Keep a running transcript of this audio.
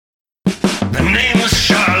The name was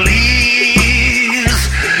Charlize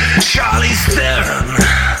Theron.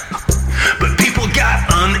 But people got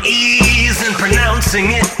unease in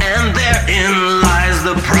pronouncing it, and therein lies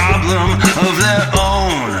the problem of their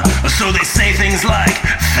own. So they say things like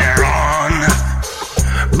Theron,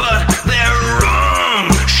 but they're wrong,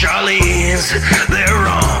 Charlize, they're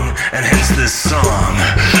wrong, and hence this song.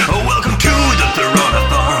 Oh, welcome to the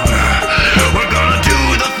Theronathon. We're gonna do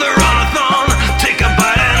the Theronathon. Take a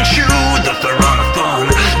bite and chew the Theronathon.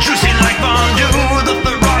 Juicy like fondue, the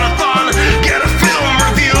Theronathon. Get a film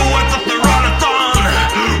review at the Theronathon.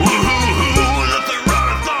 Woohoo, the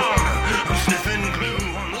Theronathon. I'm sniffing glue.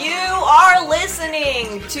 You are listening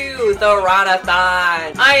to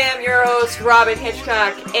Theronathon. I am your host, Robin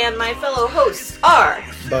Hitchcock, and my fellow hosts are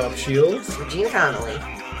Bob Shields, Gene Connolly.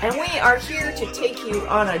 And we are here to take you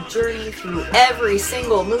on a journey through every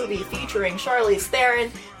single movie featuring Charlize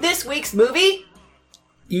Theron. This week's movie,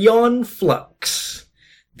 Aeon Flux,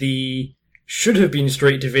 the should have been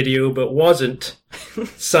straight to video but wasn't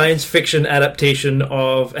science fiction adaptation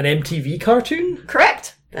of an MTV cartoon.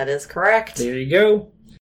 correct? That is correct. There you go.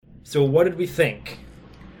 So what did we think?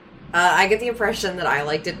 I get the impression that I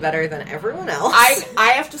liked it better than everyone else.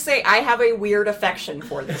 I have to say, I have a weird affection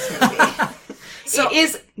for this movie. So it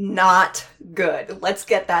is not good. Let's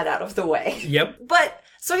get that out of the way. Yep. But,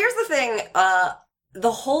 so here's the thing.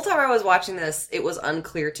 The whole time I was watching this, it was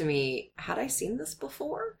unclear to me, had I seen this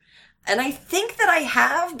before? And I think that I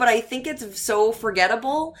have, but I think it's so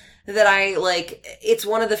forgettable that it's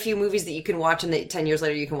one of the few movies that you can watch and that 10 years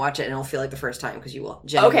later you can watch it and it'll feel like the first time because you will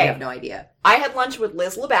genuinely have no idea. I had lunch with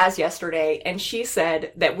Liz Labaz yesterday, and she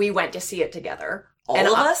said that we went to see it together. All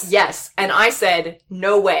of us? Yes. And I said,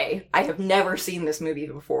 no way. I have never seen this movie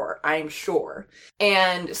before, I'm sure.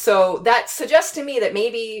 And so that suggests to me that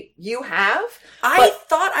maybe you have. I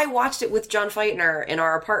thought I watched it with John Feitner in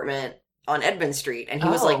our apartment on Edmund Street, and he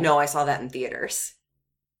was like, no, I saw that in theaters.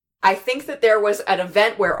 I think that there was an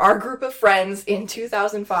event where our group of friends in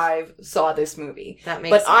 2005 saw this movie. That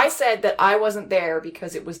makes But sense. I said that I wasn't there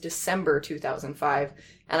because it was December 2005,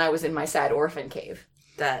 and I was in my sad orphan cave.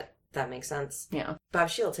 That makes sense. Yeah. Bob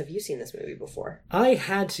Shields, have you seen this movie before? I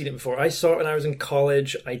had seen it before. I saw it when I was in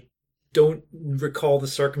college. I don't recall the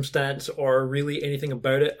circumstance or really anything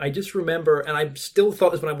about it. I just remember, and I still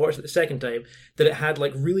thought this when I watched it the second time, that it had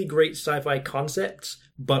like really great sci-fi concepts,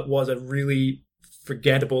 but was a really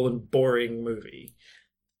forgettable and boring movie.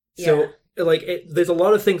 So, there's a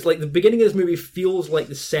lot of things, like the beginning of this movie feels like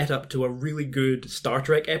the setup to a really good Star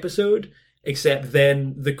Trek episode, except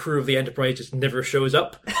then the crew of the Enterprise just never shows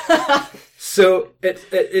up. So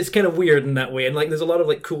it's kind of weird in that way. And like there's a lot of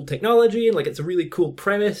like cool technology and like it's a really cool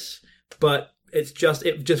premise, but it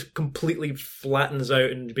just completely flattens out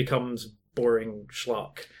and becomes boring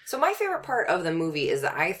schlock. So my favorite part of the movie is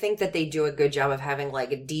that I think that they do a good job of having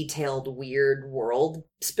like a detailed, weird world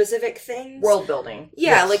specific things. World building.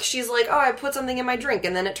 Yeah, Yes. like she's like, oh, I put something in my drink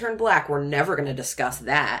and then it turned black. We're never going to discuss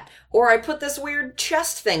that. Or I put this weird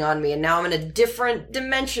chest thing on me and now I'm in a different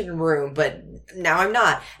dimension room, but now I'm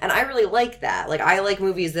not. And I really like that. Like, I like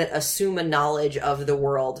movies that assume a knowledge of the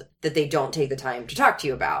world that they don't take the time to talk to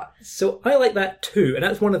you about. So I like that too, and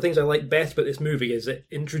that's one of the things I like best about this movie is it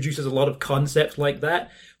introduces a lot of concepts like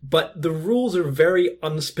that, but the rules are very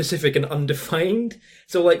unspecific and undefined.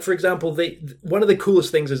 So like, for example, one of the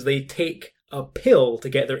coolest things is they take a pill to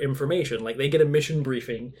get their information. Like they get a mission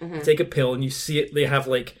briefing, take a pill, and you see it, they have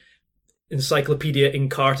like Encyclopedia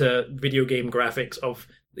Encarta video game graphics of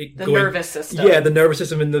nervous system. Yeah, the nervous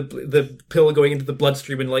system and the pill going into the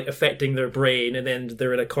bloodstream and like affecting their brain, and then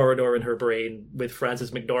they're in a corridor in her brain with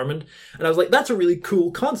Frances McDormand. And I was like, that's a really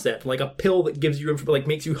cool concept, like a pill that gives you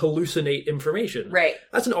makes you hallucinate information. Right.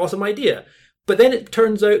 That's an awesome idea. But then it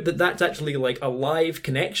turns out that that's actually like a live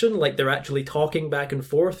connection, like they're actually talking back and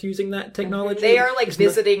forth using that technology. They are like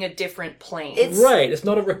visiting a different plane. It's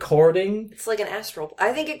not a recording. It's like an astral.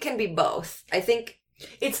 I think it can be both. I think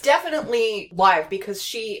it's definitely live because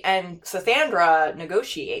she and Sathandra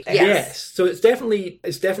negotiate. Yes. So it's definitely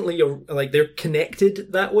like they're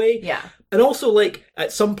connected that way. Yeah. And also like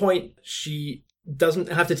at some point she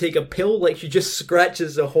doesn't have to take a pill, like she just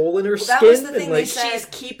scratches a hole in her skin. That was the thing and, like, they said. She's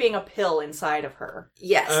keeping a pill inside of her.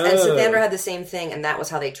 Yes, and Sathandra had the same thing, and that was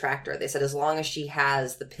how they tracked her. They said as long as she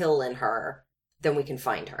has the pill in her, then we can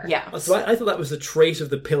find her. Yeah. So I thought that was a trace of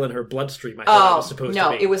the pill in her bloodstream. I thought it was supposed to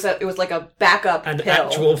be. it was like a backup an pill.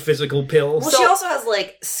 actual physical pill. Well, she also has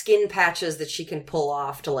like skin patches that she can pull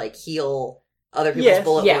off to like heal other people's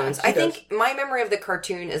bullet wounds. I think my memory of the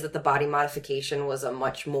cartoon is that the body modification was a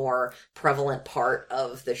much more prevalent part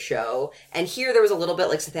of the show. And here there was a little bit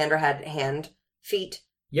like Sathandra had feet,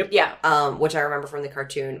 Yep. Yeah. which I remember from the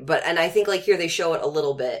cartoon. And I think like here they show it a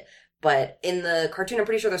little bit, but in the cartoon, I'm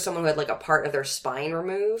pretty sure there's someone who had like a part of their spine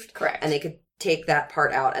removed. Correct. And they could take that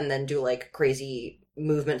part out and then do like crazy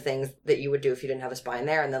movement things that you would do if you didn't have a spine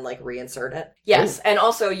there, and then like reinsert it. Yes, and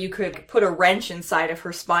also you could put a wrench inside of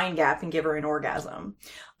her spine gap and give her an orgasm.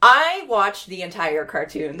 I watched the entire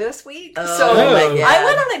cartoon this week, so my God. I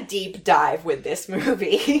went on a deep dive with this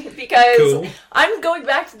movie because Cool. I'm going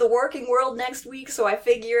back to the working world next week, so I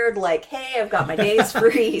figured, like, hey, I've got my days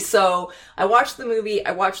free. So I watched the movie,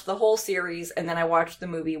 I watched the whole series, and then I watched the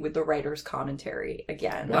movie with the writer's commentary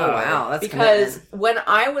again. Oh wow, that's Because commitment. when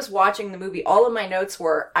I was watching the movie, all of my notes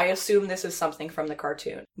were, I assume this is something from the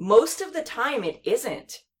cartoon. Most of the time, it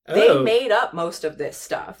isn't. They Oh. made up most of this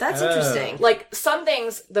stuff. That's interesting. Like, some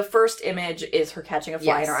things, the first image is her catching a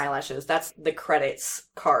fly Yes. in her eyelashes. That's the credits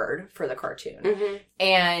card for the cartoon. Mm-hmm.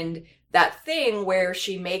 And that thing where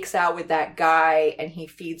she makes out with that guy and he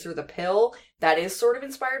feeds her the pill, that is sort of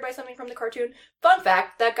inspired by something from the cartoon. Fun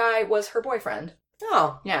fact, that guy was her boyfriend.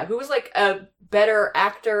 Oh, Yeah, who was like a better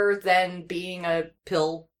actor than being a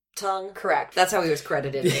pill tongue. correct. That's how he was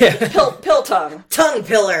credited. Yeah. Pill tongue. Tongue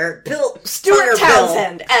pillar. Stuart Tonguer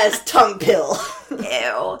Townsend as Tongue Pill.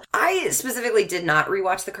 Ew. I specifically did not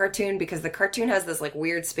rewatch the cartoon because the cartoon has this like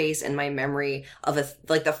weird space in my memory of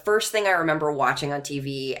like the first thing I remember watching on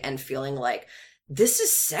TV and feeling like, this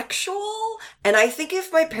is sexual? And I think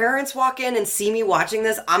if my parents walk in and see me watching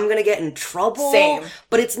this, I'm gonna get in trouble. Same.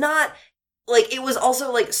 But it's not, like, it was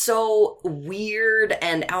also like so weird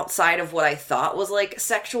and outside of what I thought was like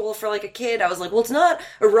sexual for like a kid. I was like, well, it's not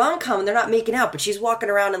a rom-com and they're not making out, but she's walking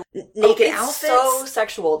around in naked It's outfits. so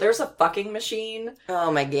sexual. There's a fucking machine.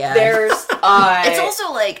 Oh my god. There's It's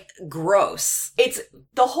also like gross. it's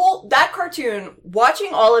the whole that cartoon. Watching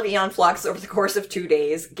all of Aeon Flux over the course of 2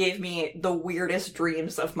 days gave me the weirdest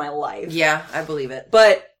dreams of my life. Yeah, I believe it.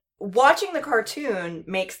 But watching the cartoon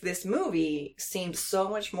makes this movie seem so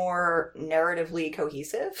much more narratively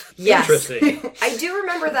cohesive. Yes. Interesting. I do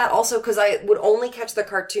remember that also because I would only catch the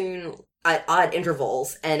cartoon at odd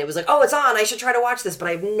intervals, and it was like, oh, it's on, I should try to watch this, but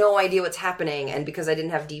I have no idea what's happening. And because I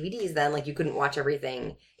didn't have DVDs then, like, you couldn't watch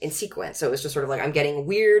everything in sequence. So it was just sort of like, I'm getting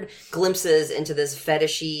weird glimpses into this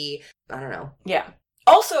fetishy, I don't know. Yeah.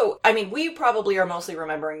 Also, I mean, we probably are mostly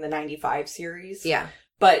remembering the 95 series. Yeah.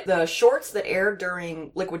 But the shorts that aired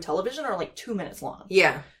during Liquid Television are like 2 minutes long.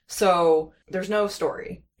 Yeah. So there's no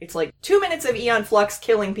story. It's like 2 minutes of Aeon Flux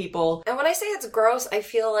killing people. And when I say it's gross, I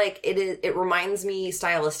feel like it reminds me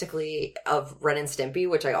stylistically of Ren and Stimpy,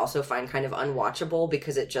 which I also find kind of unwatchable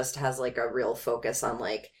because it just has like a real focus on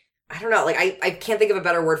like, I don't know, like I can't think of a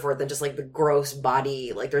better word for it than just like the gross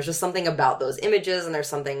body. Like there's just something about those images and there's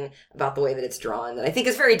something about the way that it's drawn that I think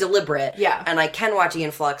is very deliberate. Yeah. And I can watch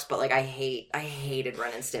Aeon Flux, but like I hated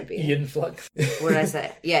Ren and Stimpy. Ian Flux. What did I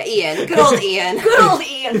say? Yeah, Ian. Good old Ian. Good old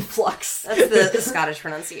Aeon Flux. That's the Scottish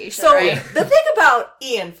pronunciation, So right? the thing about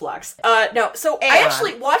Aeon Flux, no, so I Aeon.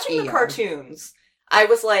 actually, watching the Aeon. cartoons, I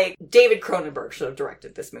was like, David Cronenberg should have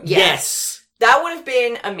directed this movie. Yes. That would have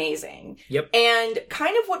been amazing. Yep. And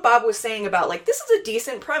kind of what Bob was saying about, like, this is a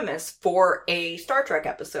decent premise for a Star Trek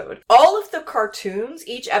episode. All of the cartoons,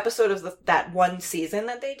 each episode of that one season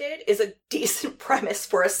that they did, is a decent premise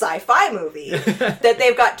for a sci-fi movie that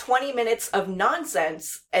they've got 20 minutes of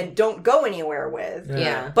nonsense and don't go anywhere with.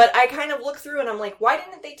 Yeah. But I kind of look through and I'm like, why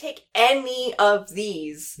didn't they take any of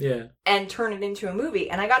these Yeah. and turn it into a movie?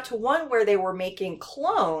 And I got to one where they were making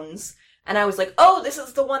clones, and I was like, oh, this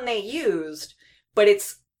is the one they used, but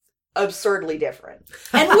it's absurdly different.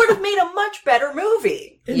 And would have made a much better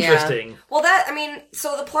movie. Interesting. Well,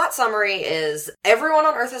 so the plot summary is everyone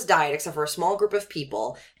on Earth has died except for a small group of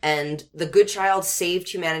people, and the good child saved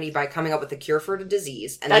humanity by coming up with a cure for the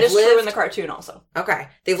disease. And That they've is true in the cartoon also. Okay.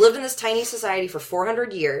 They've lived in this tiny society for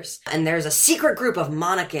 400 years, and there's a secret group of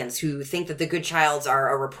Monarchans who think that the good childs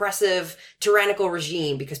are a repressive, tyrannical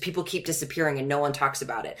regime because people keep disappearing and no one talks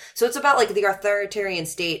about it. So it's about like the authoritarian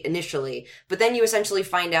state initially, but then you essentially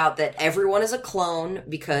find out that everyone is a clone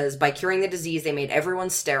because by curing the disease, they made everyone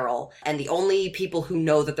sterile, and the only people who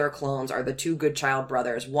know that they're clones are the two good child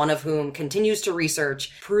brothers, one of whom continues to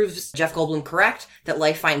research, proves Jeff Goldblum correct, that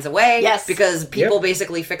life finds a way. Yes. Because people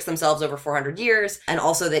basically fix themselves over 400 years, and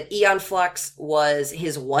also that Aeon Flux was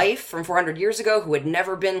his wife from 400 years ago who had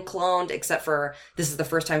never been cloned, except for this is the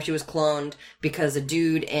first time she was cloned because a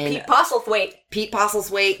dude in Pete Postlethwaite.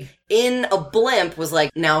 Postlethwaite in a blimp was like,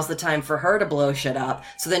 now's the time for her to blow shit up.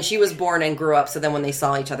 So then she was born and grew up, so then when they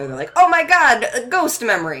saw each other, they're like, oh my god, ghost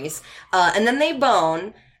memories. And then they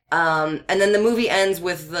bone, and then the movie ends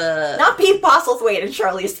with the... Not Pete Postlethwaite and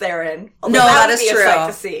Charlize Theron. No, that would is be true. A sight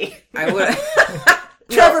to see. I would...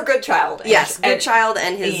 Trevor Goodchild. Yes, Goodchild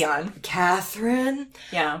and his Eon. Catherine.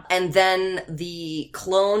 Yeah. And then the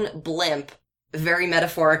clone blimp, very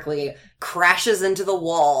metaphorically, crashes into the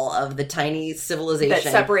wall of the tiny civilization.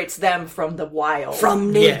 That separates them from the wild.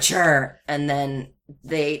 From nature. Yes. And then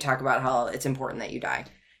they talk about how it's important that you die.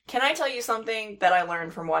 Can I tell you something that I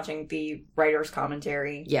learned from watching the writer's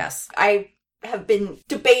commentary? Yes. I have been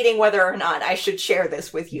debating whether or not I should share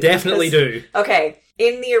this with you. Definitely do. Okay,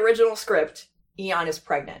 in the original script, Eon is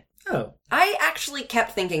pregnant. Oh. I actually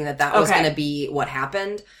kept thinking that was going to be what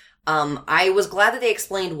happened. I was glad that they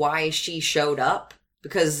explained why she showed up,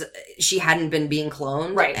 because she hadn't been being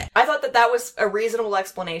cloned. Right. I thought that was a reasonable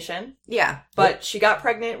explanation. Yeah. But she got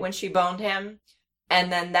pregnant when she boned him,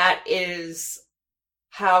 and then that is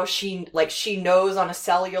how she knows on a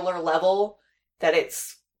cellular level that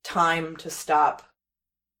it's time to stop.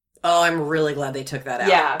 Oh, I'm really glad they took that out.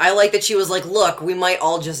 Yeah. I like that she was like, look, we might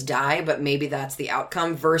all just die, but maybe that's the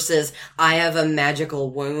outcome, versus I have a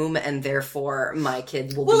magical womb and therefore my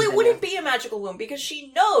kid will be... Well, it wouldn't be a magical womb because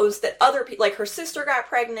she knows that other people, like her sister got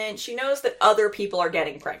pregnant, she knows that other people are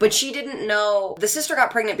getting pregnant. But she didn't know... The sister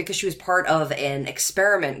got pregnant because she was part of an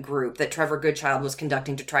experiment group that Trevor Goodchild was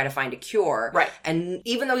conducting to try to find a cure. Right. And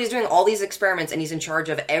even though he's doing all these experiments and he's in charge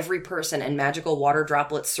of every person and magical water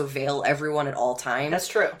droplets surveil everyone at all times... That's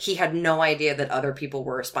true. He had no idea that other people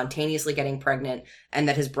were spontaneously getting pregnant and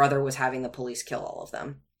that his brother was having the police kill all of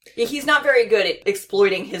them. Yeah, he's not very good at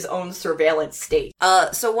exploiting his own surveillance state.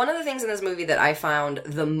 So one of the things in this movie that I found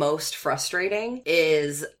the most frustrating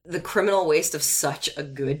is the criminal waste of such a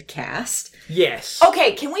good cast. Yes.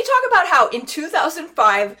 Okay, can we talk about how in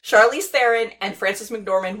 2005, Charlize Theron and Frances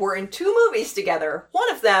McDormand were in 2 movies together.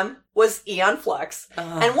 One of them was Aeon Flux,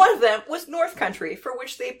 and one of them was North Country, for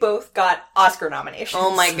which they both got Oscar nominations.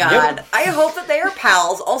 Oh my god. Yep. I hope that they are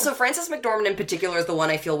pals. Also, Frances McDormand in particular is the one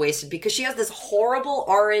I feel wasted because she has this horrible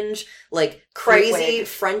orange, like, crazy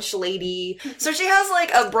French lady. So she has,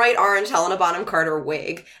 like, a bright orange Helena Bonham Carter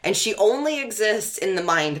wig, and she only exists in the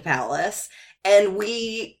Mind Palace. And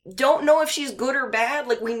we don't know if she's good or bad.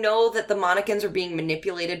 Like, we know that the Monicans are being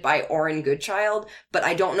manipulated by Oren Goodchild, but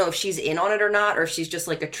I don't know if she's in on it or not, or if she's just,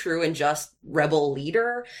 like, a true and just rebel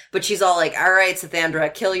leader. But she's all like, all right,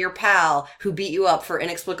 Sathandra, kill your pal who beat you up for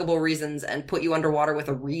inexplicable reasons and put you underwater with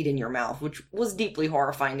a reed in your mouth, which was deeply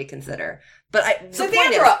horrifying to consider. But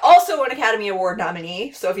Sathandra, also an Academy Award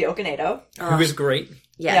nominee, Sophie Okonedo. Who is great.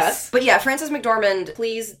 Yes. But yeah, Frances McDormand,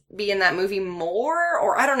 please be in that movie more,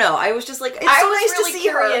 or I don't know. I was just like, it's so nice really to see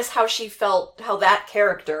curious her. how she felt, how that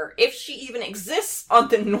character, if she even exists on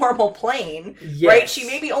the normal plane, right? She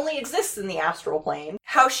maybe only exists in the astral plane.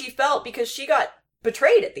 How she felt because she got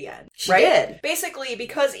betrayed at the end. She did. Basically,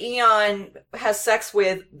 because Eon has sex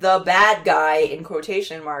with the bad guy, in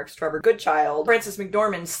quotation marks, Trevor Goodchild, Frances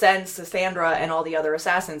McDormand sends Sathandra and all the other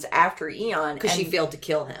assassins after Eon. Because she failed to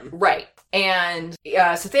kill him. Right. And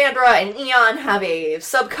Sathandra and Eon have a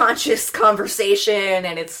subconscious conversation,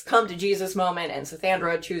 and it's come to Jesus moment, and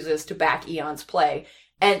Sathandra chooses to back Eon's play.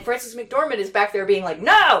 And Frances McDormand is back there being like,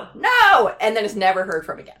 no, no! And then is never heard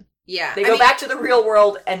from again. Yeah. They go back to the real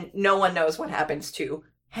world, and no one knows what happens to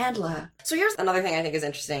Handler. So here's another thing I think is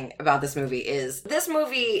interesting about this movie is this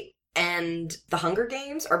movie and The Hunger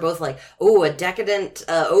Games are both like, oh, a decadent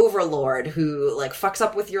overlord who, like, fucks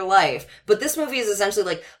up with your life. But this movie is essentially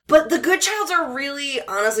like, but the Goodchilds are really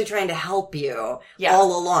honestly trying to help you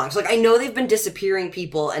all along. So, like, I know they've been disappearing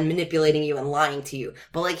people and manipulating you and lying to you,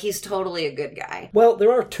 but, like, he's totally a good guy. Well,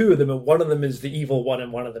 there are 2 of them, and one of them is the evil one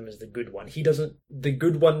and one of them is the good one. The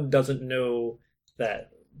good one doesn't know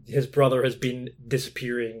that his brother has been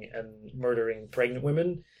disappearing and murdering pregnant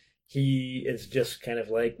women. He is just kind of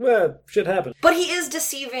like, well, shit happens. But he is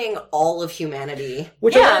deceiving all of humanity.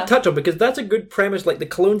 Which I want to touch on, because that's a good premise. Like, the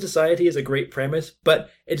clone society is a great premise, but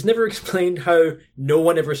it's never explained how no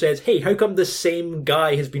one ever says, hey, how come this same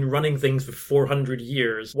guy has been running things for 400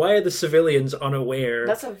 years? Why are the civilians unaware?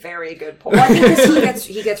 That's a very good point. Well, because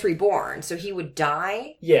he gets reborn, so he would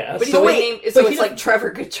die. Yeah. But so it's like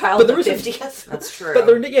Trevor Goodchild but the 50th. That's true.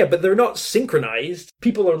 But they're not synchronized.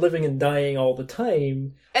 People are living and dying all the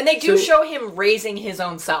time. And they do show him raising his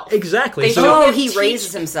own self. Exactly. He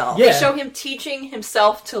raises himself. Yeah. They show him teaching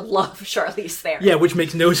himself to love Charlize Theron. Yeah, which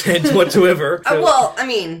makes no sense whatsoever. So. Well, I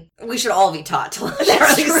mean, we should all be taught to love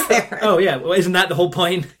Charlize Theron. Oh, yeah. Well, isn't that the whole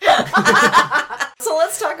point? So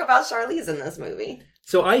let's talk about Charlize in this movie.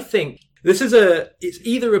 So I think it's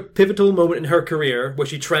either a pivotal moment in her career where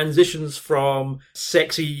she transitions from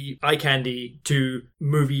sexy eye candy to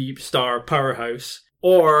movie star powerhouse,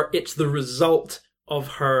 or it's the result of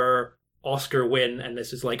her Oscar win, and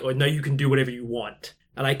this is like, oh, now you can do whatever you want.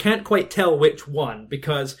 And I can't quite tell which one,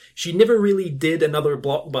 because she never really did another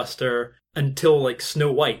blockbuster until, like,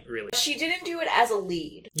 Snow White, really. She didn't do it as a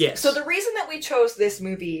lead. Yes. So the reason that we chose this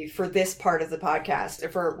movie for this part of the podcast,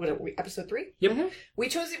 for episode 3? Yep. We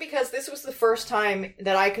chose it because this was the first time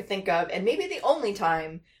that I could think of, and maybe the only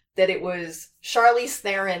time, that it was Charlize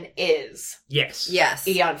Theron is Yes. Yes.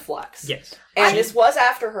 Aeon Flux. Yes. And this was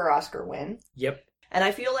after her Oscar win. Yep. And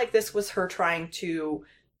I feel like this was her trying to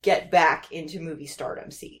get back into movie stardom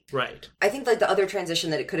seat. Right. I think like the other transition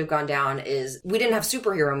that it could have gone down is we didn't have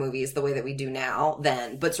superhero movies the way that we do now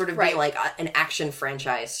then, but sort of being like an action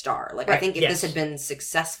franchise star. Like I think if this had been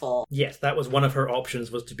successful. Yes, that was one of her options,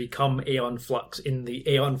 was to become Aeon Flux in the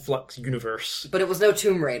Aeon Flux universe. But it was no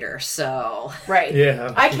Tomb Raider, so. Right.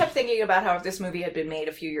 Yeah. I kept thinking about how if this movie had been made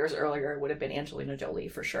a few years earlier, it would have been Angelina Jolie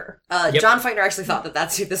for sure. John Feitner actually thought that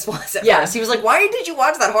that's who this was at Yeah. first. He was like, why did you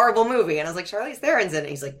watch that horrible movie? And I was like, Charlize Theron's in it.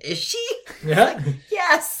 He's like, is she? Yeah.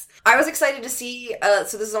 Yes. I was excited to see,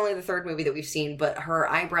 so this is only the third movie that we've seen, but her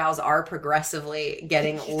eyebrows are progressively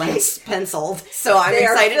getting less penciled. So I'm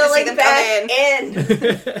excited to see them come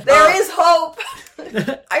in. There is hope.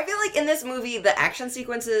 I feel like in this movie, the action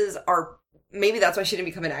sequences are, maybe that's why she didn't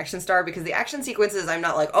become an action star, because the action sequences, I'm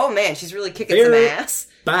not like, oh man, she's really kicking some ass.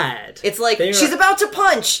 Bad. It's like, she's about to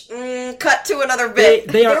punch. Cut to another bit.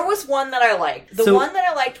 There was one that I liked. The So- one that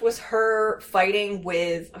I liked was her fighting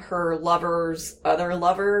with her other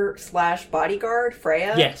lover / bodyguard,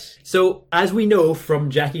 Freya. Yes. So, as we know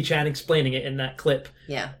from Jackie Chan explaining it in that clip,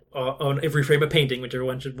 Yeah. on Every Frame of Painting, which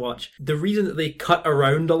everyone should watch, the reason that they cut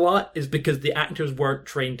around a lot is because the actors weren't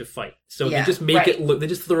trained to fight. So they just make it look, they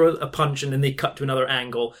just throw a punch and then they cut to another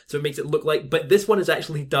angle. So it makes it look like, but this one is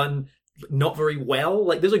actually done not very well.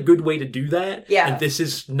 Like, there's a good way to do that. Yeah. And this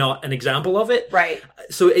is not an example of it. Right.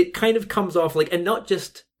 So it kind of comes off like, and not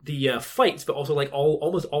just the fights, but also like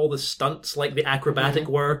almost all the stunts, like the acrobatic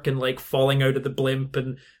work and like falling out of the blimp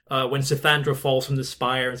and when Sithandra falls from the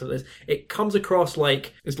spire and stuff like this, it comes across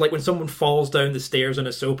like it's like when someone falls down the stairs in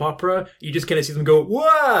a soap opera, you just kind of see them go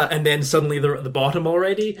wah, and then suddenly they're at the bottom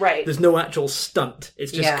already. Right. There's no actual stunt.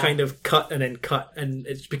 It's just kind of cut, and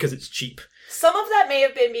it's because it's cheap. Some of that may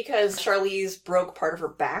have been because Charlize broke part of her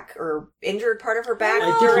back or injured part of her back I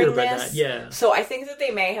did during hear about this. that, yeah. So I think that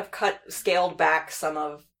they may have scaled back some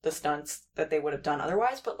of the stunts that they would have done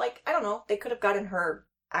otherwise. But like, I don't know, they could have gotten her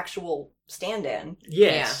actual stand-in.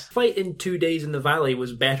 Yes. Fight in 2 Days in the Valley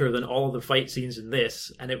was better than all of the fight scenes in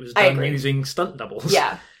this, and it was done using stunt doubles.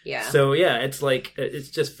 Yeah. Yeah. So yeah, it's like, it's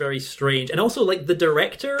just very strange. And also, like, the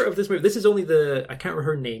director of this movie, this is only I can't remember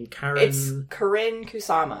her name, It's Corinne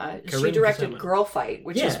Kusama. She directed Girl Fight,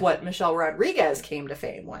 which is what Michelle Rodriguez came to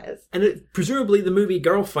fame with. And presumably the movie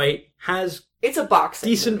Girl Fight has It's a boxing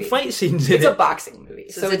decent movie. fight scenes in It's it. a boxing movie.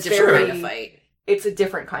 So it's a different kind of fight. It's a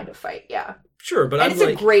different kind of fight, yeah. Sure, but And I'm it's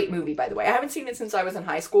like... a great movie, by the way. I haven't seen it since I was in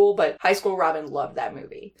high school, but High School Robin loved that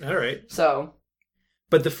movie. All right. So...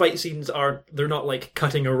 But the fight scenes they're not like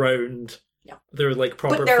cutting around. No. They're like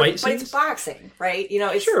proper fight scenes. But it's boxing, right? You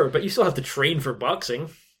know, it's... Sure, but you still have to train for boxing.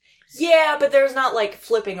 Yeah, but there's not like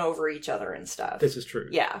flipping over each other and stuff. This is true.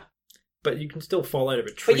 Yeah. But you can still fall out of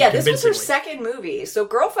a tree. But yeah, this was her convincingly. second movie. So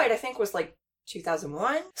Girl Fight, I think, was like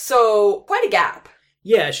 2001. So quite a gap.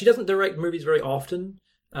 Yeah, she doesn't direct movies very often,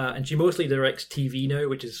 and she mostly directs TV now,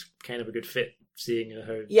 which is kind of a good fit, seeing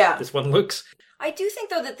how this one looks. I do think,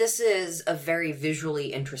 though, that this is a very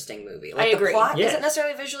visually interesting movie. I agree. The plot Yes. isn't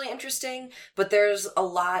necessarily visually interesting, but there's a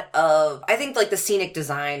lot of, I think, like, the scenic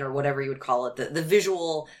design, or whatever you would call it, the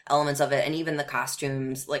visual elements of it, and even the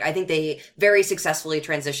costumes. Like, I think they very successfully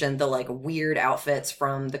transitioned the, like, weird outfits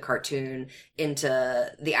from the cartoon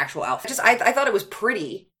into the actual outfit. I thought it was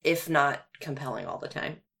pretty, if not compelling all the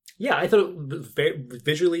time. Yeah, I thought it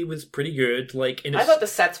visually was pretty good. Like, I thought the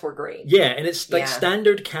sets were great. Yeah, and it's like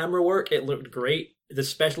standard camera work. It looked great. The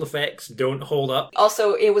special effects don't hold up.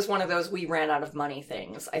 Also, it was one of those we ran out of money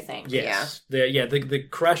things, I think. Yes. The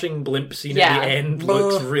crashing blimp scene at the end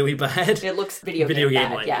looks really bad. It looks video game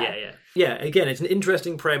bad, like. Yeah, again, it's an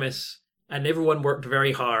interesting premise, and everyone worked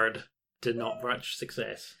very hard to not much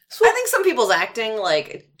success. So I think some people's acting,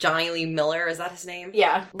 like Johnny Lee Miller, is that his name?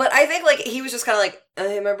 Yeah. But I think, like, he was just kind of like,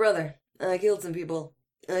 hey, my brother, I killed some people.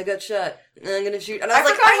 I got shot. I'm gonna shoot. And I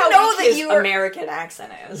was like, I know that you American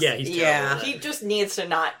accent is. Yeah, he's terrible. He just needs to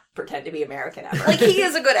not pretend to be American ever. Like, he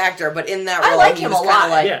is a good actor, but in that role, I like him a lot.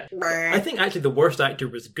 Like, yeah. I think actually the worst actor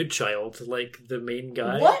was Goodchild, like the main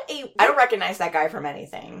guy. I don't recognize that guy from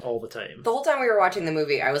anything. All the time. The whole time we were watching the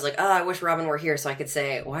movie, I was like, oh, I wish Robin were here so I could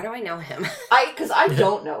say, why do I know him? Because I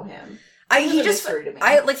don't know him. mystery to me.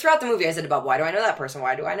 Like throughout the movie, I said about why do I know that person?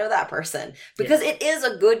 Why do I know that person? Because it is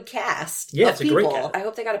a good cast. Yeah, of it's a people. great cast. I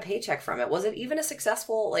hope they got a paycheck from it. Was it even a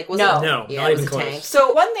successful? Like, was No. it? No, Yeah, not it was even a close. tank.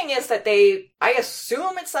 So one thing is that they, I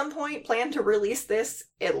assume at some point, plan to release this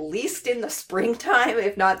at least in the springtime,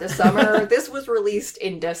 if not the summer. This was released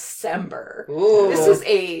in December. Ooh. This is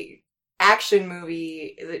a action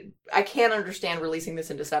movie. I can't understand releasing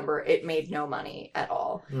this in December. It made no money at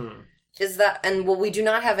all. Is that, and well, we do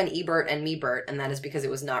not have an Ebert and Mebert, and that is because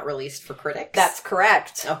it was not released for critics? That's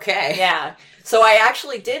correct. okay. Yeah. So I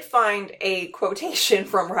actually did find a quotation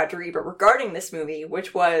from Roger Ebert regarding this movie,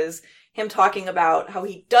 which was him talking about how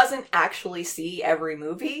he doesn't actually see every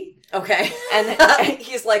movie. Okay. And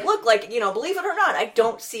he's like, look, like, you know, believe it or not, I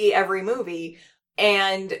don't see every movie.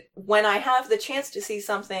 And when I have the chance to see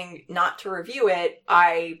something not to review it,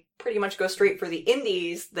 I pretty much go straight for the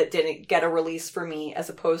indies that didn't get a release for me as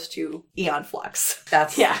opposed to Aeon Flux.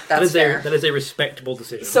 That's That fair. is a respectable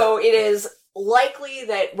decision. So it is likely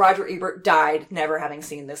that Roger Ebert died never having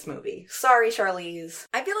seen this movie. Sorry, Charlize.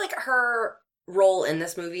 I feel like her role in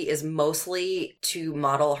this movie is mostly to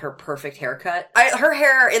model her perfect haircut. Her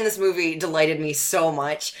hair in this movie delighted me so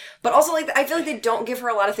much, but also like I feel like they don't give her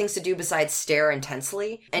a lot of things to do besides stare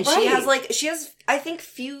intensely, and she has I think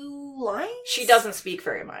few lines. She doesn't speak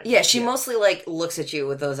very much. Yeah, she mostly like looks at you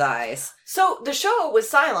with those eyes. So the show was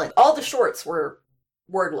silent. All the shorts were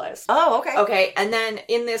wordless. Oh, okay. Okay, and then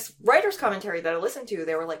in this writer's commentary that I listened to,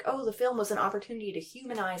 they were like, oh, the film was an opportunity to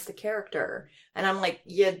humanize the character. And I'm like,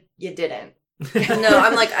 you didn't. No,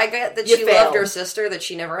 I'm like, I get that You she failed. loved her sister that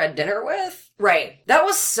she never had dinner with. Right. That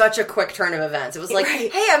was such a quick turn of events. It was like,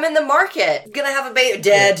 Right. hey, I'm in the market. Gonna have a baby.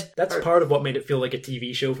 Dead. That's part of what made it feel like a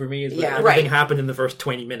TV show for me, is that Yeah. everything Right. happened in the first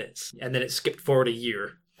 20 minutes, and then it skipped forward a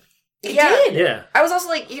year. It Yeah. did. Yeah. I was also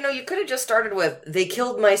like, you know, you could have just started with, they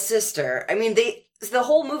killed my sister. I mean, the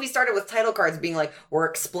whole movie started with title cards being like, we're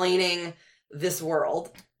explaining this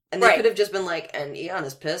world. And they Right. could have just been like, and Eon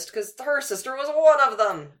is pissed because her sister was one of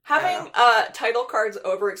them. Having title cards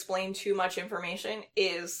over-explain too much information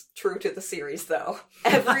is true to the series, though.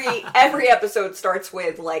 Every episode starts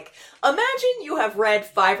with, like, imagine you have read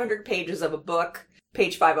 500 pages of a book,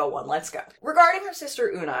 page 501, let's go. Regarding her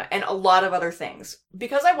sister Una, and a lot of other things,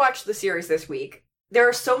 because I watched the series this week, there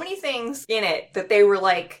are so many things in it that they were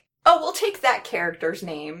like, oh, we'll take that character's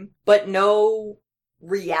name, but no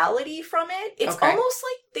reality from it. It's Okay. almost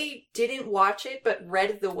like they didn't watch it but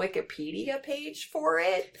read the Wikipedia page for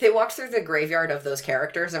it. They walked through the graveyard of those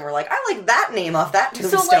characters and were like, I like that name off that So,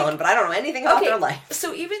 tombstone, like, but I don't know anything about their life.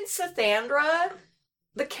 So even Sathandra,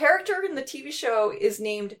 the character in the TV show is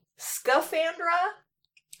named Scaphandra,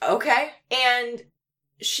 Okay. and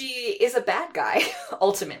she is a bad guy,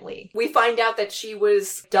 ultimately. We find out that she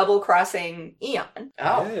was double-crossing Eon.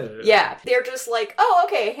 Oh. Yeah, they're just like, oh,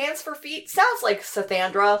 okay, hands for feet, sounds like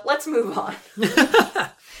Sathandra, let's move on.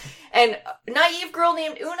 And naive girl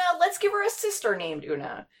named Una, let's give her a sister named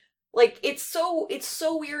Una. Like, it's so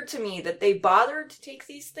weird to me that they bothered to take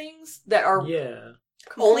these things that are Yeah.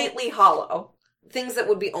 completely hollow. Things that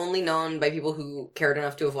would be only known by people who cared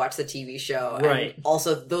enough to have watched the TV show. Right. And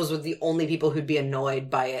also, those were the only people who'd be annoyed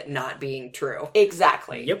by it not being true.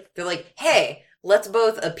 Exactly. Yep. They're like, hey, let's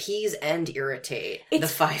both appease and irritate the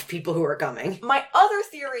It's- 5 people who are coming. My other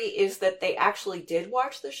theory is that they actually did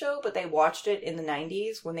watch the show, but they watched it in the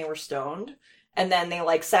 90s when they were stoned. And then they,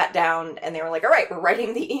 like, sat down and they were like, all right, we're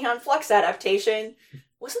writing the Aeon Flux adaptation.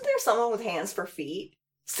 Wasn't there someone with hands for feet?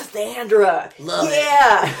 Sathandra. Love it.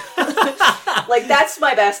 Yeah. Like, that's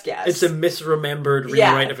my best guess. It's a misremembered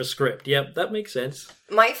Yeah. rewrite of a script. Yep, that makes sense.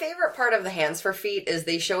 My favorite part of the hands for feet is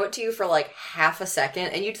they show it to you for like half a second,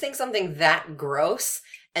 and you'd think something that gross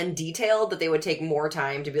and detailed that they would take more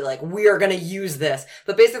time to be like, we are gonna use this.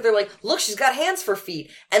 But basically they're like, look, she's got hands for feet.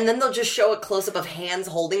 And then they'll just show a close-up of hands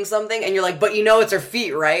holding something, and you're like, but you know it's her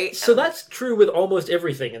feet, right? So that's true with almost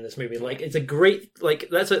everything in this movie. Like, it's a great, like,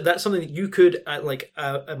 that's something that you could, like,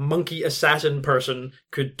 a monkey assassin person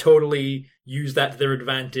could totally use that to their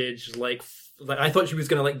advantage. Like, I thought she was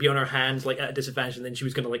gonna, like, be on her hands, like, at a disadvantage, and then she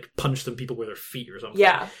was gonna, like, punch some people with her feet or something.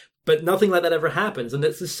 Yeah. But nothing like that ever happens, and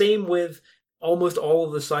it's the same with almost all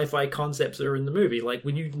of the sci-fi concepts that are in the movie. Like,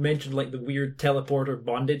 when you mentioned, like, the weird teleporter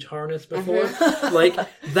bondage harness before, like,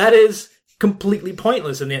 that is completely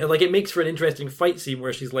pointless in the end. Like, it makes for an interesting fight scene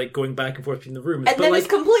where she's like going back and forth between the rooms. And but then like, it's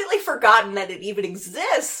completely forgotten that it even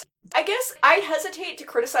exists. I guess I hesitate to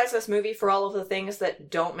criticize this movie for all of the things that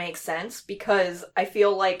don't make sense, because I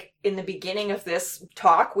feel like in the beginning of this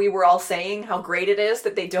talk, we were all saying how great it is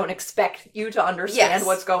that they don't expect you to understand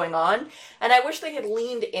what's going on. And I wish they had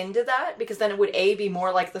leaned into that, because then it would A, be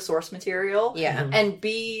more like the source material, and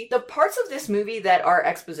B, the parts of this movie that are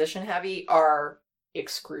exposition heavy are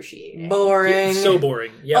excruciating. Boring. so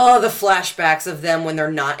boring. Yeah. Oh, the flashbacks of them when they're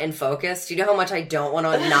not in focus. Do you know how much I don't want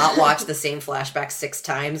to not watch the same flashback 6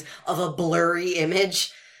 times of a blurry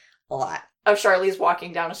image? A lot. Of Charlize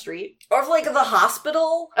walking down a street. Or of, like, the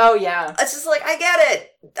hospital. Oh, yeah. It's just like, I get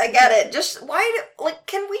it. Just,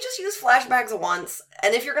 can we just use flashbacks once?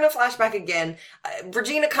 And if you're gonna flashback again,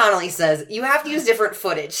 Regina Connelly says, you have to use different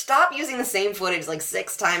footage. Stop using the same footage, like,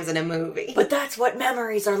 6 times in a movie. But that's what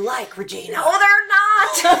memories are like, Regina. No, they're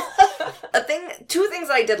not! 2 things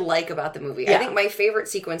that I did like about the movie. Yeah. I think my favorite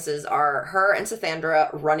sequences are her and Sathandra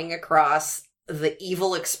running across the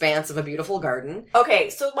evil expanse of a beautiful garden. Okay,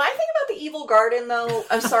 so my thing about the evil garden, though,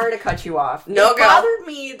 I'm sorry to cut you off. No, it go. bothered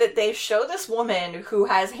me that they show this woman who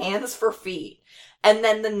has hands for feet, and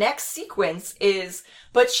then the next sequence is,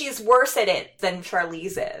 but she's worse at it than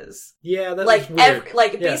Charlize is. Yeah, that's Like,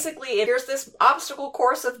 weird. basically, if there's this obstacle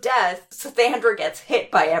course of death, Sathandra gets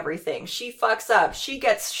hit by everything. She fucks up. She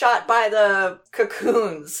gets shot by the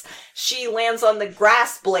cocoons. She lands on the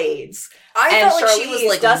grass blades. I And felt like she was, Charlize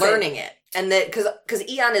like, doesn't. learning it. And that, because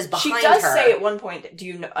Eon is behind her. She does say at one point, do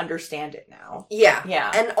you understand it now? Yeah. Yeah.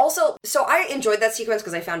 And also, so I enjoyed that sequence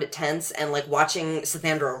because I found it tense, and, like, watching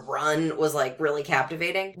Sathandra run was, like, really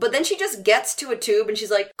captivating. But then she just gets to a tube and she's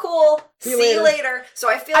like, cool, see you later. So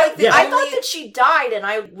I feel like I thought that she died and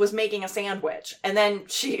I was making a sandwich, and then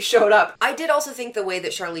she showed up. I did also think the way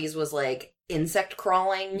that Charlize was, like, insect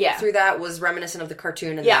crawling through that was reminiscent of the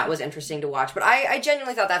cartoon, and that was interesting to watch. But I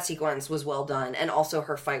genuinely thought that sequence was well done, and also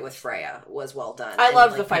her fight with Freya was well done. I and,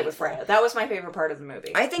 loved like, the fight with painful. Freya. That was my favorite part of the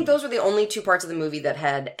movie. I think those were the only 2 parts of the movie that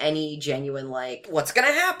had any genuine, like, what's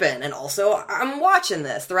gonna happen? And also, I'm watching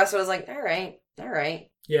this. The rest of it was like, all right.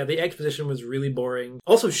 Yeah, the exposition was really boring.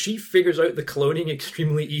 Also, she figures out the cloning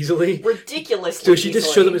extremely easily. Ridiculously So she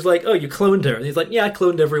just showed them, it's like, oh, you cloned her. And he's like, yeah, I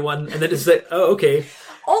cloned everyone. And then it's like, oh, okay.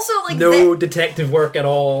 Also, like, No detective work at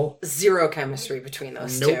all. zero chemistry between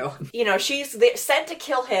those Nope. 2. You know, she's sent to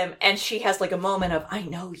kill him, and she has like a moment of, I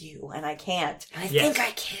know you, and I can't. I Yes. think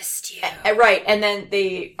I kissed you. Right, and then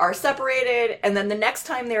they are separated, and then the next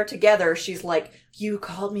time they're together, she's like, you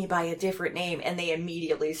called me by a different name, and they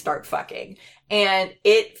immediately start fucking. And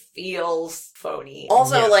it feels phony.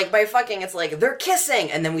 Also, Yeah. like, by fucking, it's like, they're kissing,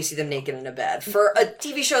 and then we see them naked in a bed. For a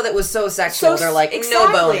TV show that was so sexual, they're like,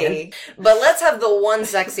 no boning. But let's have the one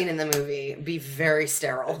sex scene in the movie be very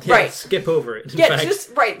sterile. Yeah, Right. skip over it. In Yeah, fact.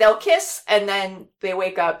 just, right, they'll kiss, and then they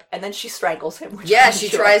wake up, and then she strangles him. which Yeah, I'm she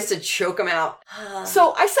sure. tries to choke him out.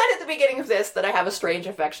 So I said at the beginning of this that I have a strange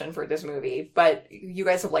affection for this movie, but you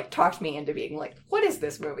guys have, like, talked me into being like, what is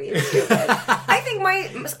this movie? It's stupid. I think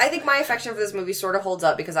my affection for this movie sort of holds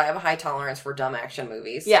up because I have a high tolerance for dumb action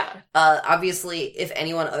movies. Yeah. Obviously, if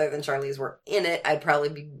anyone other than Charlize were in it, I'd probably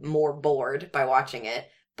be more bored by watching it.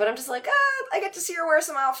 But I'm just like, I get to see her wear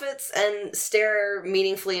some outfits and stare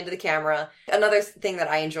meaningfully into the camera. Another thing that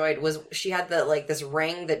I enjoyed was she had this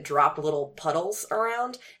ring that dropped little puddles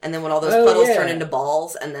around, and then when all those puddles turned into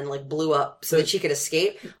balls and then, like, blew up so that she could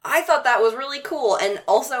escape. I thought that was really cool. And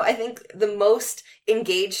also, I think the most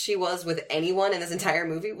engaged she was with anyone in this entire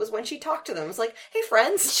movie was when she talked to them. It was like, hey,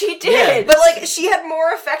 friends. She did. But, like, she had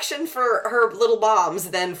more affection for her little bombs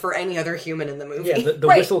than for any other human in the movie. Yeah, the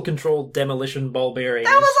Right. whistle-controlled demolition ball bearings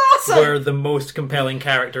That was awesome! were the most compelling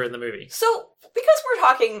character in the movie. So, because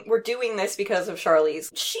we're doing this because of Charlize,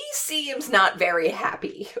 she seems not very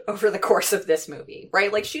happy over the course of this movie,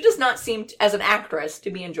 right? Like, she does not seem, as an actress,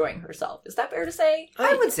 to be enjoying herself. Is that fair to say?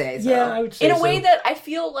 I would say so. Yeah, I would say In a so. way that I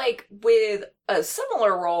feel like with a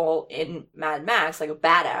similar role in Mad Max, like a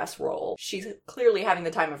badass role, she's clearly having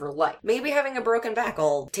the time of her life. Maybe having a broken back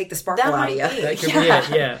will take the sparkle That out might of you. be. That could Yeah.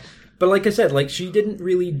 be it, yeah. But like I said, like, she didn't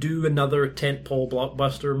really do another tentpole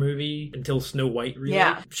blockbuster movie until Snow White, really.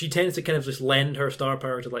 Yeah. She tends to kind of just lend her star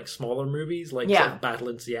power to, like, smaller movies, like Yeah. sort of Battle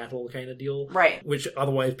in Seattle kind of deal. Right. Which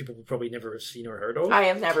otherwise people would probably never have seen or heard of. I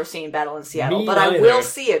have never seen Battle in Seattle, Me but I neither. will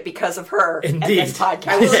see it because of her and Indeed. this podcast.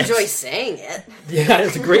 I will Yes. enjoy saying it. Yeah,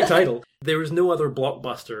 it's a great title. There was no other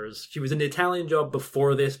blockbusters. She was in the Italian Job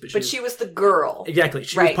before this, But she was the girl. Exactly.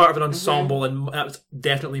 She Right. was part of an ensemble, and that was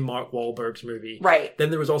definitely Mark Wahlberg's movie. Right.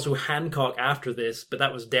 Then there was also Hancock after this, but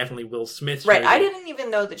that was definitely Will Smith's Right. movie. I didn't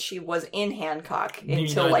even know that she was in Hancock Me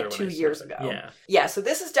until neither like when 2 I saw years it. ago. Yeah. Yeah, so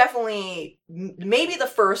this is definitely maybe the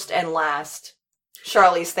first and last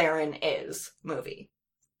Charlize Theron is movie.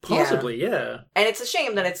 Possibly, yeah. And it's a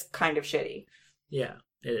shame that it's kind of shitty. Yeah,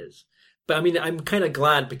 it is. But I mean, I'm kind of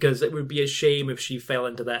glad because it would be a shame if she fell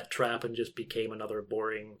into that trap and just became another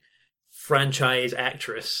boring franchise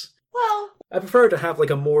actress. Well, I prefer to have like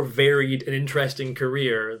a more varied and interesting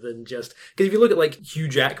career than just because if you look at like Hugh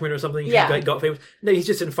Jackman or something, who Yeah. got famous. No, he's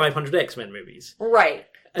just in 500 X-Men movies. right.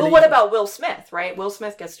 And But he- what about Will Smith, right? Will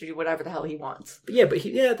Smith gets to do whatever the hell he wants. But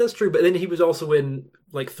yeah, that's true. But then he was also in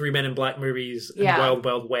like 3 Men in Black movies and Yeah. Wild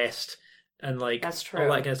Wild West and like That's true. all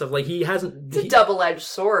that kind of stuff. Like he hasn't. It's a double-edged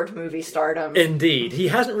sword, movie stardom. Indeed, he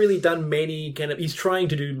hasn't really done many kind of. He's trying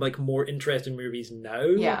to do like more interesting movies now.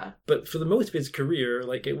 Yeah. But for the most of his career,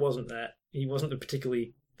 like it wasn't that. He wasn't a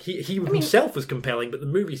particularly. He himself was compelling, but the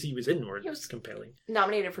movies he was in were was- compelling.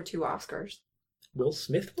 Nominated for 2 Oscars. Will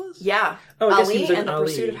Smith was. Yeah. Oh, I guess he Ali was in and the Ali.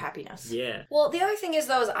 Pursuit of Happiness. Yeah. Well, the other thing is,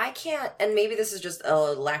 though, is I can't, and maybe this is just a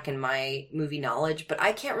lack in my movie knowledge, but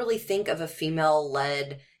I can't really think of a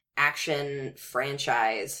female-led action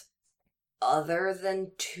franchise other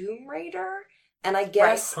than Tomb Raider. And I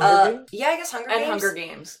guess, Right. Hunger Games? yeah, I guess Hunger And Games. Hunger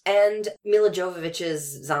Games. And Mila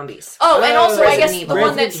Jovovich's Zombies. Oh, and also I Resident guess Evil. the one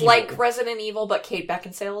Resident that's Evil. like Resident Evil, but Kate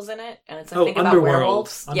Beckinsale's in it, and it's I Oh, think about Underworld.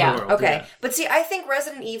 werewolves. Yeah. Underworld. Okay, Yeah. but see, I think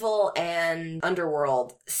Resident Evil and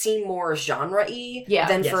Underworld seem more genre-y Yeah.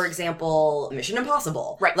 than, Yes. for example, Mission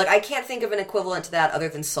Impossible. Right. Like, I can't think of an equivalent to that other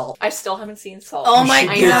than Salt. I still haven't seen Salt. Oh my should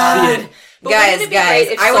go god, see it. But guys, wouldn't it be great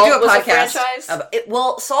if I would Salt do a was a podcast. franchise?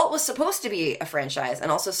 Well, Salt was supposed to be a franchise,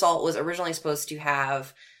 and also Salt was originally supposed to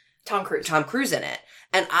have Tom Cruise. Tom Cruise in it.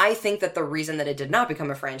 And I think that the reason that it did not become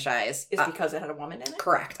a franchise is because it had a woman in it.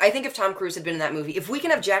 correct. I think if Tom Cruise had been in that movie, if we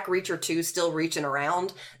can have Jack Reacher 2 still reaching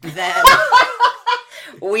around, then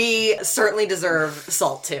we certainly deserve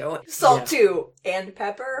Salt 2. Salt 2 and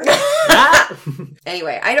Pepper.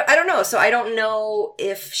 Anyway, I don't know. So I don't know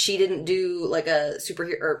if she didn't do like a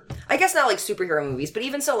superhero, or I guess not like superhero movies, but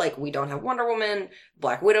even so, like we don't have Wonder Woman,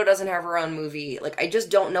 Black Widow doesn't have her own movie. Like I just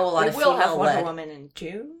don't know a lot We of will have Wonder female-led. Woman in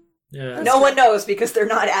June. Yeah. No one knows because they're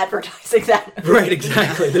not advertising that. Right.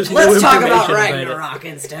 Exactly. There's no Let's talk about information it. Ragnarok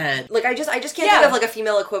instead. Like I just can't Yeah. think of like a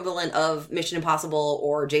female equivalent of Mission Impossible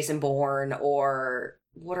or Jason Bourne or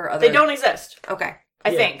what are other. They don't exist, Okay. I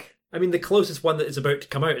Yeah. think. I mean, the closest one that is about to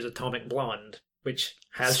come out is Atomic Blonde, which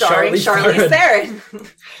has Starring Charlize Theron. I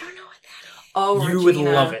don't know what that is. Oh, You would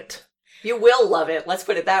Regina. love it. You will love it. Let's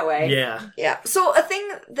put it that way. Yeah. Yeah. So a thing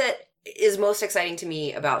that is most exciting to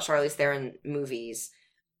me about Charlize Theron movies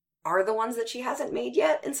are the ones that she hasn't made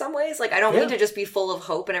yet in some ways. Like I don't Yeah. mean to just be full of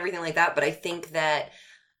hope and everything like that, but I think that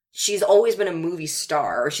she's always been a movie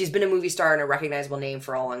star, or she's been a movie star and a recognizable name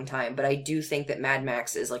for a long time. But I do think that Mad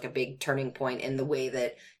Max is like a big turning point in the way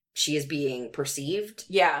that she is being perceived.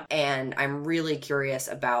 Yeah. And I'm really curious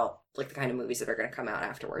about like the kind of movies that are going to come out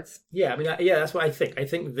afterwards. Yeah. I mean, yeah, that's what I think. I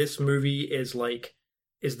think this movie is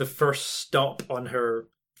the first stop on her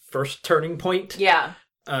first turning point. Yeah.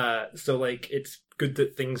 So like it's good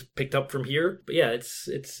that things picked up from here. But yeah, this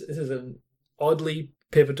is an oddly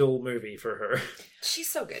pivotal movie for her.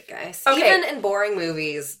 She's so good, guys. Okay. Even in boring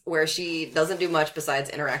movies where she doesn't do much besides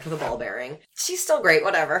interact with a ball bearing, she's still great,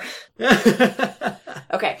 whatever.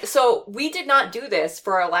 Okay, so we did not do this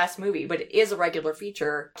for our last movie, but it is a regular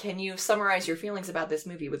feature. Can you summarize your feelings about this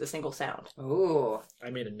movie with a single sound? Ooh. I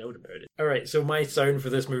made a note about it. All right, so my sound for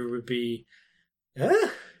this movie would be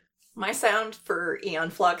My sound for Aeon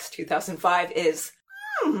Flux 2005 is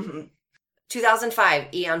 2005,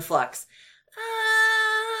 Aeon Flux.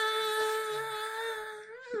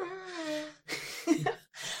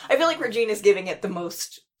 I feel like Regina's giving it the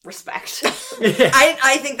most respect.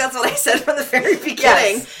 I think that's what I said from the very beginning.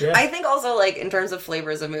 Yes. Yeah. I think also, like, in terms of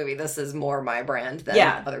flavors of movie, this is more my brand than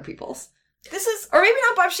Yeah. other people's. This is Or maybe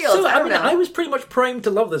not Bob Shields, So, I don't know. I was pretty much primed to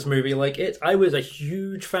love this movie. Like I was a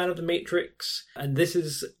huge fan of The Matrix, and this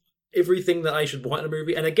is everything that I should want in a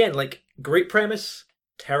movie. And again, like great premise,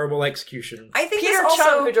 terrible execution. I think Peter this also...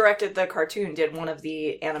 Chung, who directed the cartoon, did one of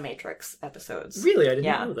the Animatrix episodes. Really, I didn't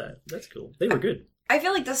Yeah. know that. That's cool. They were good. I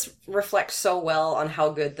feel like this reflects so well on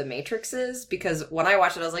how good The Matrix is, because when I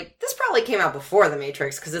watched it, I was like, this probably came out before The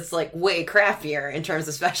Matrix, because it's, like, way crappier in terms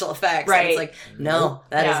of special effects. Right. And it's like, no,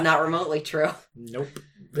 that is Yeah. not remotely true. Nope.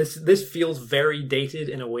 This feels very dated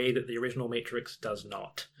in a way that the original Matrix does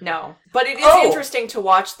not. No. But it is Oh! interesting to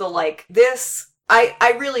watch the, like, this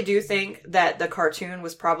I really do think that the cartoon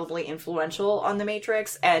was probably influential on The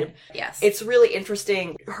Matrix, and Yes. it's really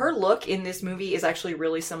interesting. Her look in this movie is actually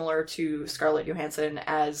really similar to Scarlett Johansson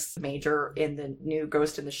as Major in the new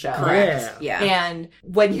Ghost in the Shell. Correct. Yeah. And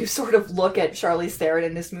when you sort of look at Charlize Theron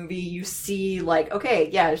in this movie, you see, like, okay,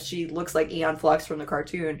 yeah, she looks like Aeon Flux from the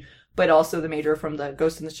cartoon, but also the Major from the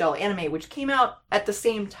Ghost in the Shell anime, which came out at the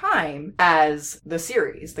same time as the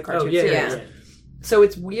series, the cartoon series. yeah. So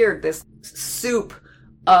it's weird, this soup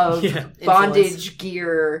of bondage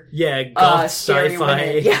gear, goth scary sci-fi.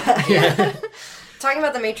 women. Yeah. Talking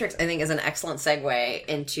about The Matrix, I think, is an excellent segue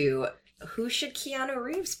into who should Keanu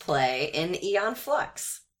Reeves play in Aeon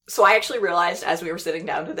Flux? So I actually realized as we were sitting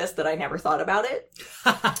down to this that I never thought about it.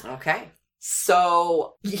 Okay.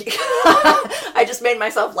 So I just made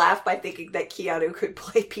myself laugh by thinking that Keanu could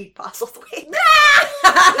play Pete Postlethwaite.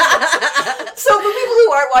 So for people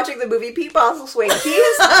who aren't watching the movie, Pete Postlethwaite,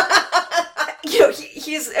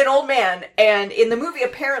 he's an old man, and in the movie,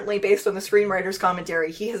 apparently, based on the screenwriter's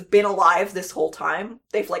commentary, he has been alive this whole time.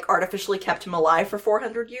 They've like artificially kept him alive for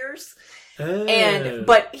 400 years.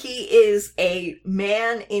 But he is a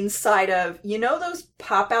man inside of, you know, those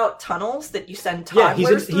pop-out tunnels that you send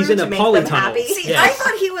toddlers he's through in to a make poly them tunnel. happy? See, Yes. I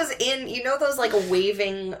thought he was in, you know, those like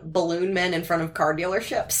waving balloon men in front of car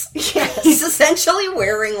dealerships? Yes. He's essentially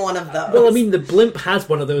wearing one of those. Well, I mean, the blimp has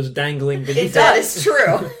one of those dangling beneath that it. is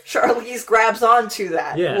true. Charlize grabs onto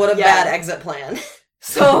that. Yeah. What a bad exit plan.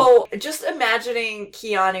 So, just imagining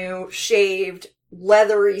Keanu shaved,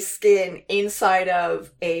 leathery skin inside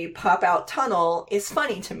of a pop-out tunnel is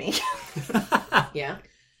funny to me. Yeah.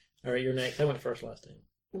 All right, you're next. I went first last time.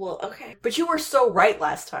 Well, okay. But you were so right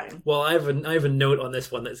last time. Well, I have a note on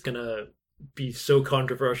this one that's gonna be so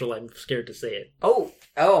controversial. I'm scared to say it. Oh,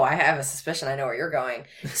 I have a suspicion I know where you're going.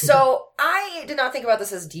 So, I did not think about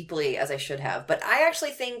this as deeply as I should have, but I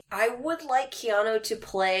actually think I would like Keanu to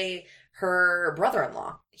play her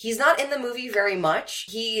brother-in-law. He's not in the movie very much.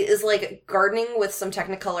 He is like gardening with some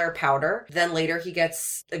Technicolor powder. Then later he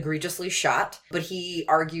gets egregiously shot, but he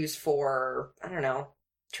argues for, I don't know,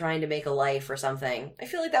 trying to make a life or something. I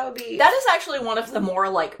feel like that would be... that is actually one of the more,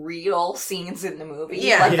 like, real scenes in the movie.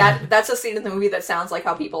 Yeah. Like, that's a scene in the movie that sounds like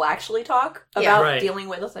how people actually talk about Yeah. Right. dealing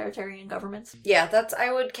with authoritarian governments. Yeah,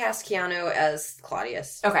 I would cast Keanu as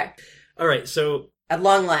Claudius. Okay. All right, so At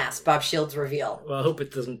long last, Bob Shields reveal. well, I hope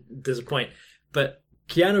it doesn't disappoint. But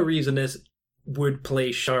Keanu Reeves in this would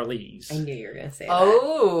play Charlize. I knew you were going to say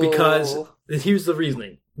Oh. Because here's the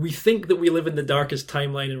reasoning. We think that we live in the darkest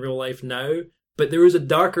timeline in real life now, but there is a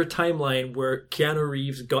darker timeline where Keanu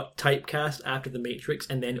Reeves got typecast after The Matrix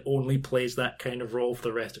and then only plays that kind of role for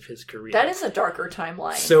the rest of his career. That is a darker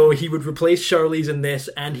timeline. So he would replace Charlize in this,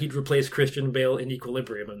 and he'd replace Christian Bale in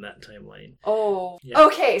Equilibrium in that timeline. Oh. Yeah.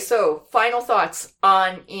 Okay, so final thoughts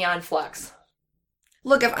on Aeon Flux.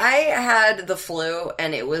 Look, if I had the flu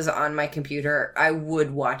and it was on my computer, I would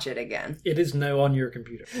watch it again. It is now on your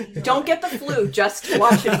computer. Don't get the flu just to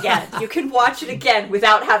watch it again. You can watch it again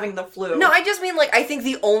without having the flu. No, I just mean, like, I think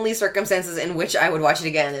the only circumstances in which I would watch it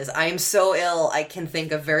again is I am so ill, I can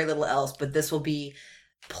think of very little else, but this will be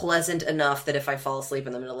pleasant enough that if I fall asleep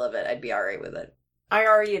in the middle of it, I'd be alright with it. I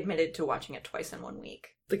already admitted to watching it twice in 1 week.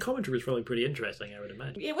 The commentary was probably pretty interesting, I would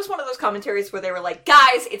imagine. It was one of those commentaries where they were like,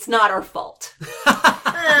 guys, it's not our fault.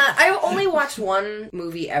 I've only watched one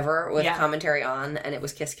movie ever with Yeah. commentary on, and it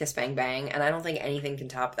was Kiss Kiss Bang Bang, and I don't think anything can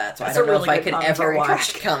top that, so That's I don't a know really if I good could ever commentary watch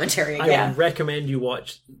track. commentary I again. would recommend you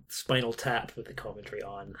watch Spinal Tap with the commentary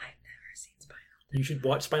on. I've never seen Spinal. You should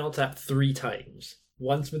watch Spinal Tap 3 times.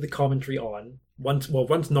 Once with the commentary on, once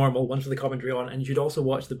normal, once with the commentary on, and you should also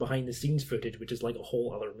watch the behind the scenes footage, which is like a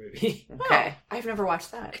whole other movie. Okay. Oh, I've never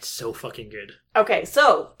watched that. It's so fucking good. Okay,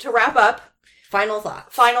 so to wrap up, Final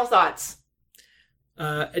thoughts. final thoughts.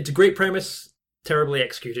 It's a great premise, terribly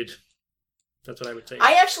executed. That's what I would say.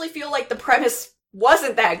 I actually feel like the premise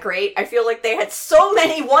wasn't that great. I feel like they had so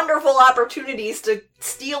many wonderful opportunities to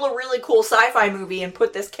steal a really cool sci-fi movie and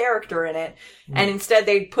put this character in it, and instead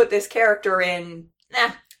they put this character in,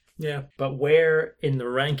 Yeah, but where in the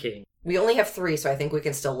ranking? We only have 3, so I think we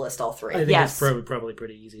can still list all 3. I think Yes. it's probably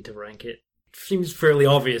pretty easy to rank it. Seems fairly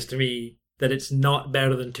obvious to me that it's not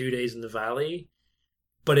better than 2 Days in the Valley,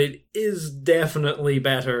 but it is definitely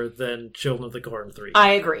better than Children of the Corn 3.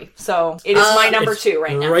 I agree. So it is my number It's 2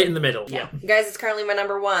 right now. Right in the middle, yeah. Guys, it's currently my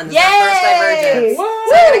number 1. This Yay! is our first Divergence. Woo!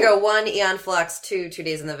 So I'm gonna go 1, Aeon Flux, 2, 2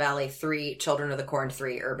 Days in the Valley, 3, Children of the Corn,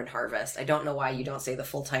 3, Urban Harvest. I don't know why you don't say the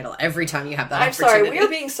full title every time you have that I'm sorry, opportunity. we are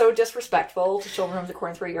being so disrespectful to Children of the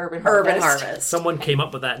Corn 3 Urban Harvest. Urban Harvest. Someone came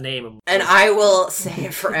up with that name. And I will say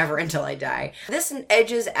it forever until I die. This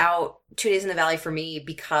edges out 2 Days in the Valley for me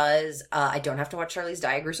because I don't have to watch Charlize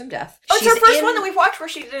die a gruesome death. Oh, it's She's our first in- one that we've watched where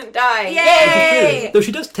she didn't die. Yay! Though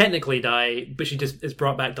she does technically die, but she just is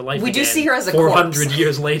brought back to life. We do again see her as a 400 corpse.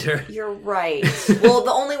 years later. You're right. Well,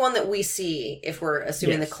 the only one that we see, if we're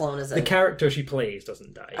assuming Yes. the clone is The character she plays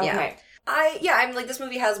doesn't die. Yeah. Okay. I'm like, this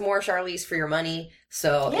movie has more Charlize for your money,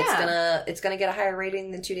 so Yeah. it's gonna get a higher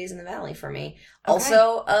rating than 2 Days in the Valley for me. Okay.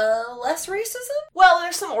 Also, less racism. Well,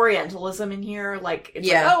 there's some Orientalism in here. Like, it's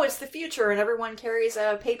Yeah. like, oh, it's the future and everyone carries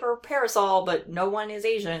a paper parasol, but no one is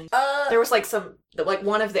Asian. There was like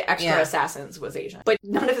one of the extra Yeah. assassins was Asian, but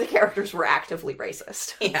none of the characters were actively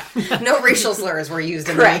racist. Yeah, no racial slurs were used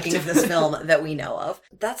in Correct. the making of this film that we know of.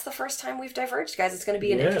 That's the first time we've diverged, guys. It's going to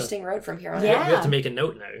be an Yeah. interesting road from here on Yeah. out. We have to make a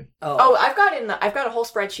note now. Oh, I've got a whole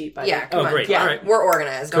spreadsheet, buddy. Yeah, come Oh, on. great. Yeah. All right. We're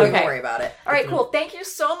organized. Don't Okay. even worry about it. All right, cool. Thank you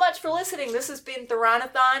so much for listening. This has been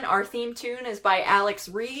Theronathon. Our theme tune is by Alex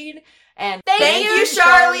Reed. And thank you,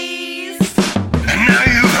 Charlize! And now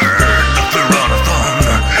you've heard the Theronathon.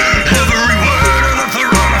 Every word of the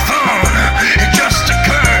Theronathon. It just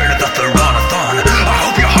occurred at the Theronathon. I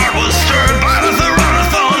hope your heart was stirred by the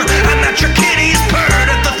Theronathon. And that your kitties purred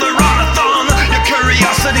at the Theronathon. Your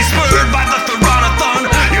curiosity spurred by the Theronathon.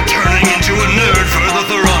 You're turning into a nerd for the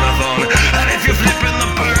Theronathon. And if you're flipping the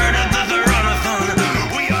bird at the Theronathon,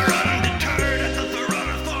 we are undeterred at the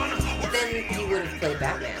Theronathon. Then he would have played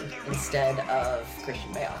Batman instead of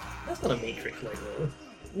Christian Bale. That's not a Matrix-like role.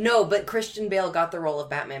 No, but Christian Bale got the role of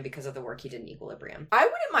Batman because of the work he did in Equilibrium. I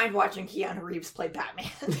wouldn't mind watching Keanu Reeves play Batman.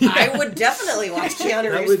 I would definitely watch Keanu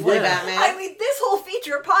That Reeves would- play yeah. Batman. I mean, this whole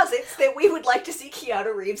feature posits that we would like to see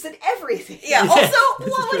Keanu Reeves in everything. yeah, Yes, also, this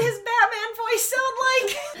is what would true. his Batman voice sound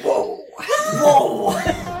like? Whoa.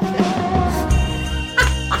 Whoa!